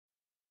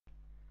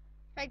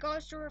Hey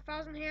guys,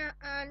 Dora1000 here,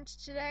 and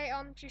today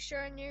I'm just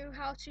showing you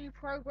how to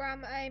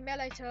program a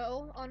melee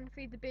turtle on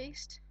Feed the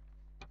Beast,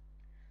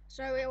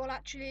 so it will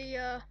actually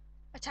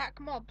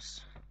attack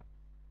mobs.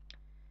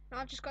 Now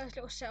I've just got this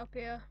little setup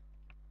here.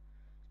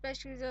 It's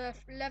basically the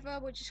lever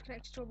which is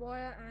connected to a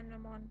wire, and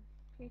I'm on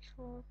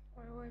peaceful.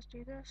 I always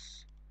do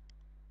this.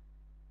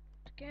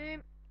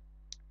 Game.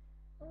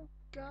 Oh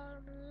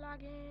god, I'm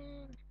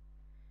lagging.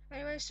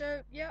 Anyway,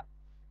 so yeah,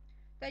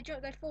 they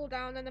fall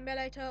down, and the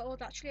melee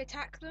turtles actually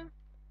attack them.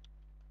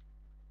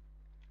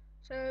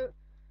 So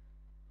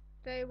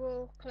they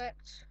will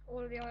collect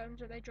all of the items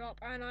that they drop,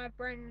 and I have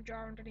brain in a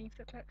jar underneath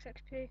that collects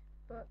XP,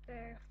 but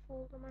they're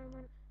full at the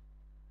moment.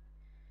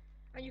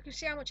 And you can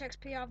see how much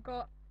XP I've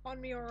got on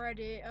me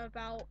already. At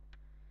the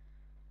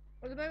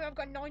moment I've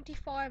got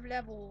 95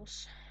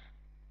 levels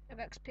of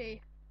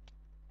XP,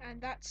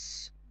 and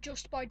that's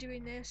just by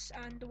doing this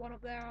and the one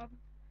up there I'm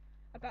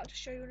about to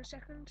show you in a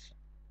second.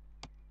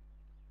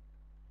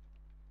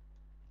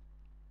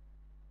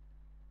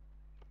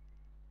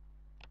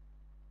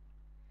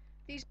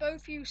 These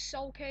both use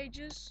soul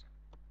cages.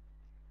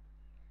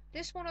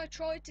 This one I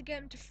tried to get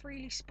them to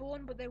freely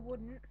spawn, but they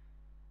wouldn't.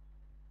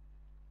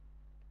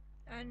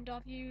 And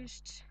I've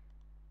used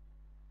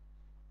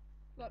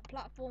like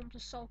platforms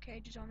with soul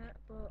cages on it,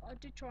 but I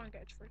did try and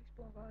get it to freely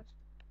spawn, guys.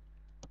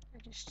 I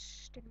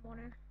just didn't want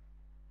to.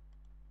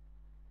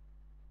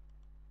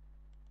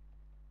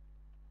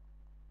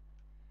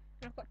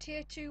 And I've got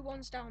tier 2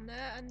 ones down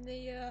there, and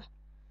the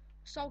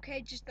soul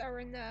cages that are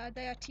in there,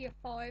 they are tier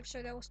 5,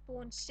 so they will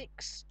spawn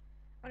 6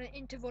 on an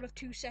interval of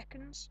 2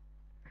 seconds.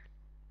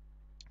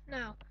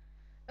 Now,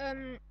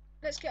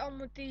 let's get on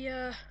with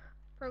the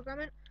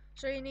programming.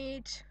 So you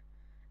need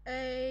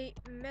a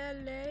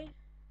melee,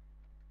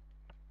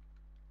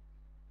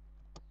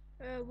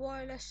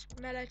 wireless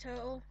melee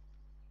turtle,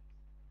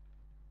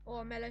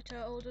 or a melee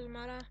turtle, doesn't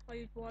matter. I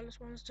use wireless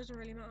ones, doesn't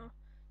really matter.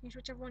 Use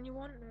whichever one you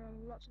want. There are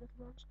lots of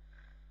different ones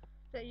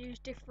that use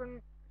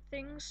different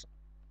things.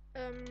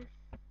 Oh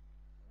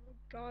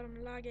god,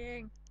 I'm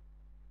lagging.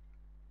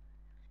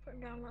 Just put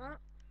them down like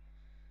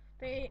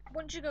that.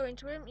 Once you go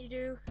into them, you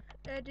do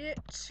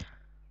edit,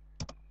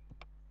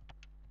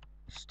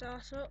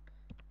 startup,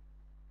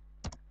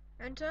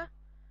 enter.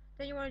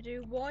 Then you want to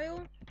do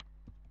while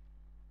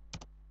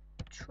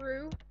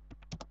true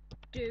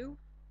do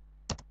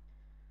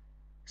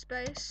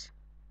space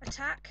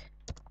attack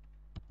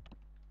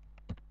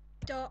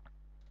dot,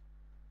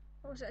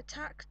 what was it,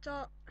 attack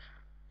dot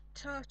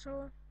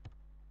turtle,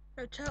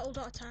 no, turtle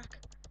dot attack,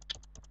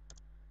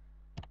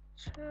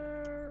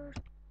 turtle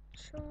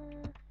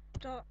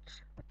dot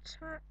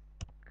attack,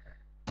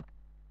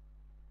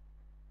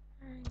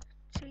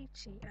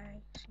 TTACK,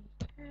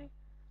 and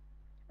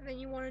then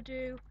you want to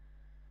do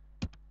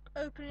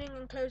opening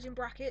and closing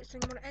brackets,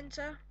 and you want to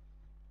enter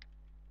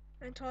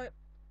and type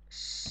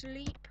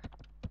sleep,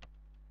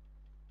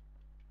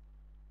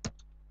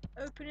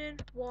 opening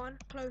 1,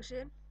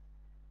 closing,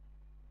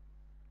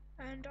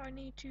 and I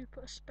need to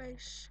put a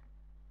space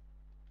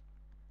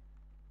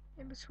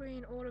in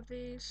between all of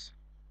these.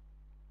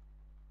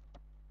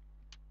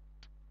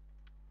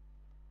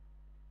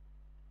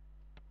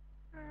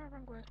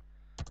 Wrong way.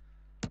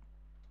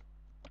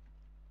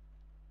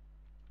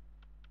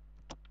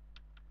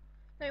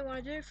 Then you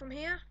want to do from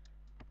here,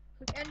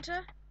 click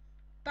enter,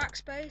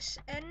 backspace,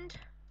 end,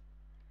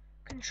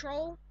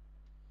 control,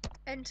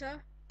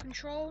 enter,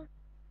 control,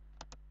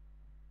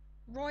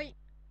 right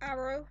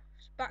arrow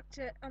back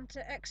to onto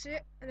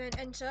exit, and then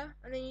enter,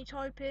 and then you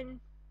type in,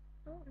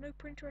 oh, no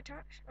printer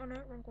attached, oh no,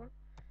 wrong one,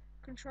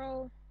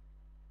 control,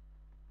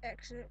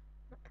 exit,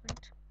 not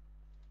print,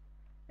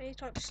 then you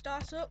type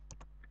startup,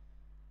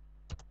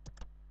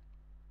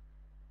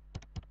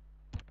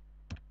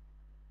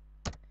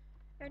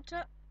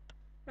 enter.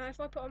 Now if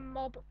I put a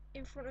mob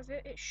in front of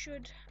it, it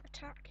should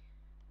attack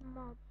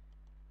mob.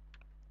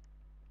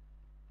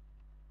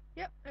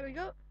 Yep, there we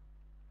go.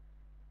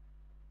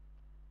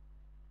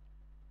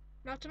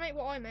 Now to make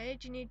what I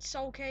made, you need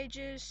soul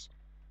cages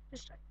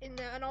just in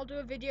there, and I'll do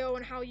a video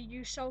on how you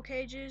use soul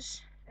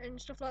cages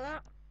and stuff like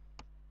that.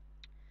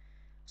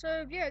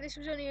 So yeah, this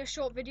was only a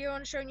short video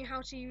on showing you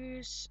how to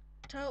use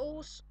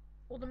turtles,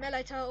 or the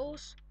melee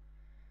turtles.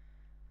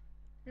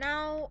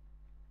 Now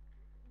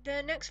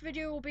the next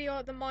video will be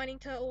like the mining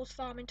turtles,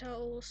 farming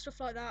turtles, stuff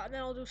like that, and then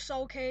I'll do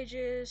soul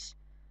cages,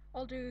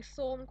 I'll do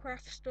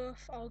Thorncraft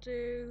stuff, I'll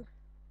do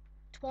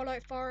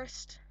Twilight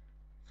Forest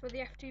for the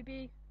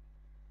F2B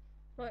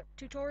like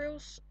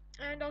tutorials,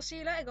 and I'll see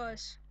you later,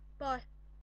 guys. Bye.